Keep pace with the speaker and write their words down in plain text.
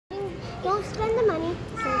Don't spend the money.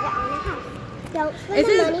 Save it on the house. Don't spend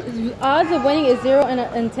the money. Odds of winning is 0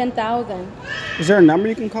 in 10,000. Is there a number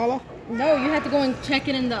you can call up? No, you have to go and check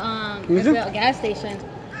it in the at the gas station.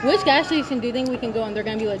 Which gas station do you think we can go and they're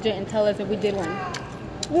gonna be legit and tell us if we did win?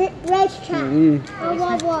 Racetrack.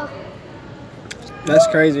 That's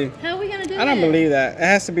crazy. How are we gonna do that? I don't believe that. It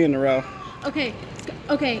has to be in a row. Okay.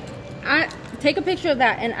 Take a picture of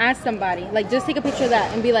that and ask somebody. Like, just take a picture of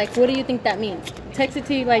that and be like, what do you think that means? Text it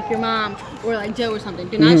to like your mom or like Joe or something.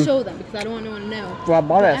 Do not show them because I don't want anyone to know. Well, I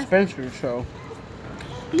bought it at Spencer's, so.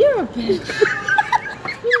 You're a bitch.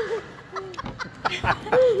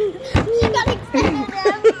 She got excited.